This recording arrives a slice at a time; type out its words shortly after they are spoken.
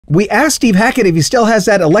We asked Steve Hackett if he still has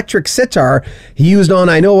that electric sitar he used on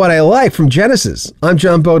I Know What I Like from Genesis. I'm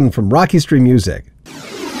John Beaudin from Rocky Street Music.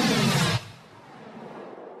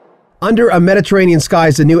 Under a Mediterranean Sky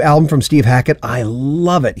is the new album from Steve Hackett. I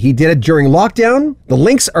love it. He did it during lockdown. The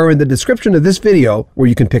links are in the description of this video where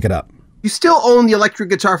you can pick it up. You still own the electric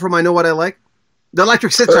guitar from I Know What I Like? The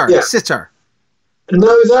electric sitar. Yeah. Sitar. No,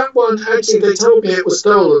 that one, actually, they told me it was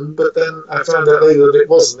stolen, but then I found out later that it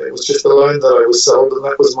wasn't. It was just the line that I was sold, and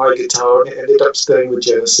that was my guitar, and it ended up staying with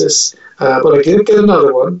Genesis. But I did get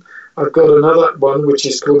another one. I've got another one, which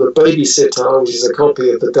is called a Baby Sitar, which is a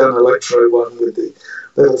copy of the Dan Electro one with the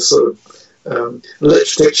little sort of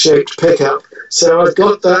lipstick-shaped pickup. So I've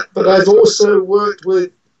got that, but I've also worked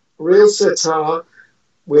with real sitar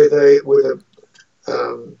with a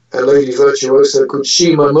lady virtuoso called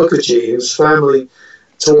Shima Mukherjee, whose family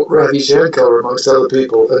taught Ravi Shankar, amongst other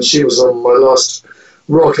people, and she was on my last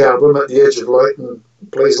rock album, At the Edge of Light, and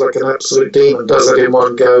plays like an absolute demon, does it in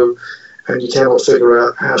one go, and you cannot figure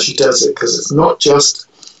out how she does it, because it's not just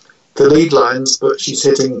the lead lines, but she's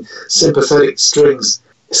hitting sympathetic strings.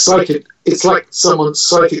 It's like someone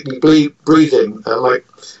psychically breathing. Like,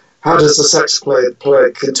 how does a sax player play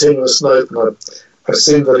a continuous note? And I've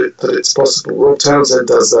seen that it's possible. Rob Townsend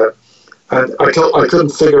does that, and I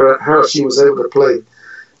couldn't figure out how she was able to play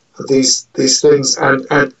these things, and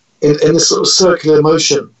in this sort of circular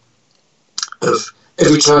motion of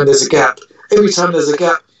every time there's a gap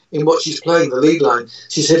in what she's playing, the lead line,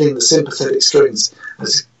 she's hitting the sympathetic strings.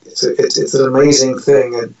 It's an amazing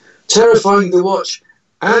thing and terrifying to watch,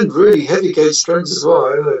 and really heavy gauge strings as well.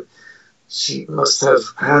 I don't know. She must have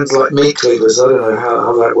hands like meat cleavers. I don't know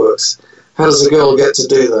how that works. How does a girl get to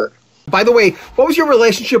do that? By the way, what was your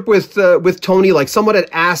relationship with Tony? Like, someone had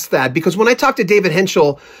asked that, because when I talked to David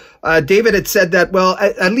Henschel, David had said that, well,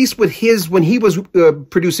 at least with when he was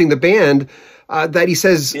producing the band, that he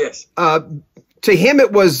says, yes. To him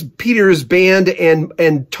it was Peter's band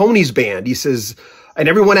and Tony's band. He says, and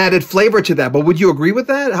everyone added flavor to that. But would you agree with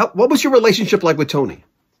that? What was your relationship like with Tony?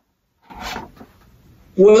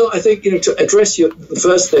 Well, I think, to address the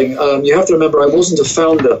first thing, you have to remember I wasn't a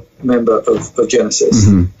founder member of Genesis.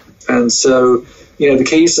 Mm-hmm. And so, the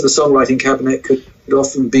keys to the songwriting cabinet could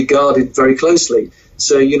often be guarded very closely.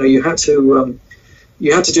 So, you had to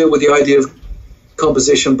deal with the idea of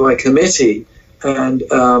composition by committee. And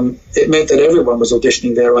it meant that everyone was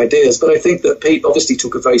auditioning their ideas. But I think that Pete obviously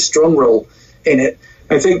took a very strong role in it.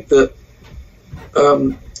 I think that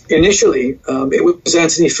initially it was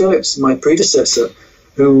Anthony Phillips, my predecessor,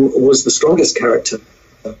 who was the strongest character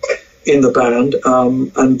in the band.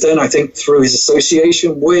 And then I think through his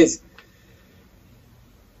association with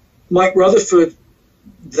Mike Rutherford,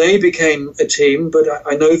 they became a team. But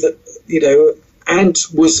I know that, Ant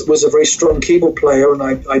was a very strong keyboard player, and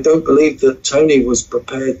I don't believe that Tony was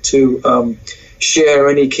prepared to share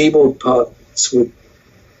any keyboard parts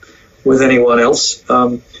with anyone else.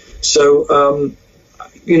 There's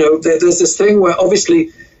this thing where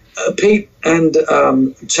obviously Pete and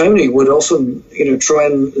Tony would often, try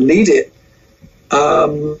and lead it.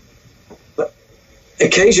 But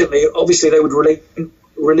occasionally, obviously, they would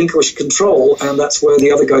relinquish control, and that's where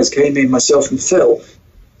the other guys came in, myself and Phil.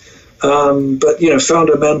 But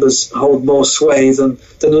founder members hold more sway than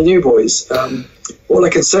the new boys. All I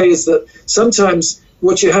can say is that sometimes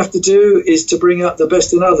what you have to do is to bring out the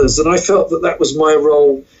best in others, and I felt that was my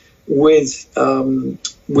role with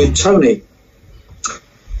Tony.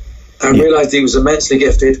 I realised he was immensely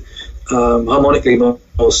gifted, harmonically more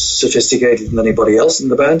sophisticated than anybody else in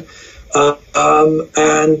the band,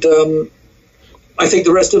 and I think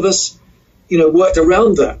the rest of us, worked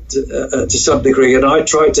around that to some degree, and I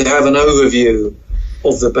tried to have an overview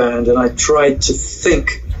of the band, and I tried to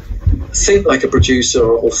think like a producer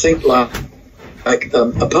or think like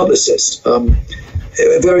a publicist.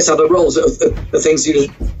 Various other roles the things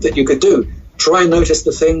that you could do. Try and notice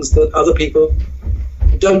the things that other people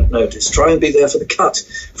don't notice. Try and be there for the cut,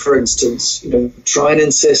 for instance. Try and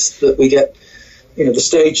insist that we get, the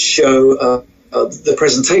stage show, the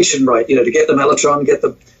presentation right. To get the mellotron, get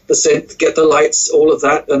the synth, get the lights, all of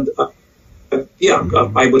that, and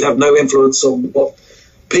I would have no influence on what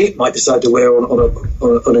Pete might decide to wear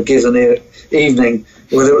on a given evening,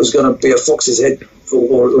 whether it was going to be a fox's head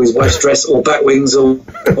or his wife's dress or bat wings or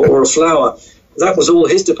a flower. That was all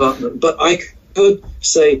his department. But I could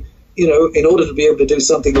say, in order to be able to do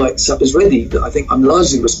something like Supper's Ready, I think I'm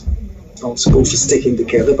largely responsible for sticking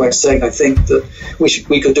together by saying I think that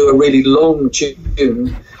we could do a really long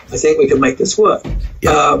tune. I think we can make this work.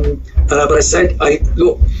 Yeah. But I said,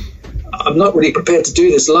 look, I'm not really prepared to do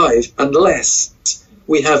this live unless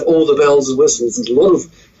we have all the bells and whistles. There's a lot of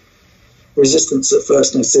resistance at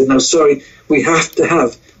first, and I said, no, sorry, we have to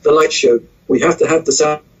have the light show. We have to have the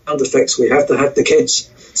sound effects. We have to have the kids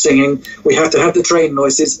singing. We have to have the train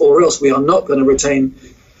noises, or else we are not going to retain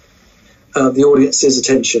the audience's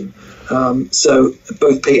attention. So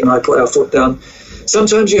both Pete and I put our foot down.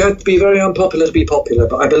 Sometimes you have to be very unpopular to be popular,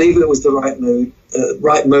 but I believe it was the right move,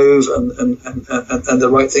 and the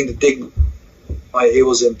right thing to dig my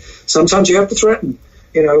heels in. Sometimes you have to threaten.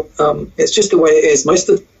 It's just the way it is. Most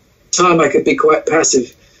of the time I could be quite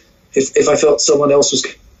passive if I felt someone else was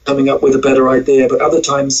coming up with a better idea, but other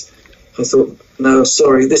times I thought, no,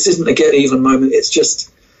 sorry, this isn't a get even moment. It's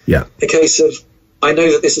just a case of, I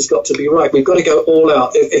know that this has got to be right. We've got to go all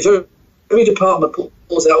out. If every department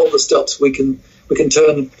pulls out all the stops, we can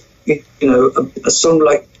turn a song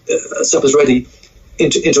like Supper's Ready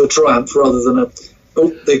into a triumph rather than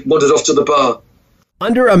they wandered off to the bar.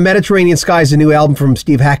 Under a Mediterranean Sky is a new album from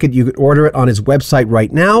Steve Hackett. You can order it on his website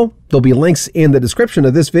right now. There'll be links in the description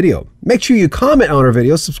of this video. Make sure you comment on our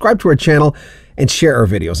videos, subscribe to our channel, and share our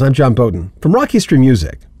videos. I'm John Beaudin from Rock History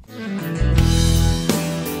Music.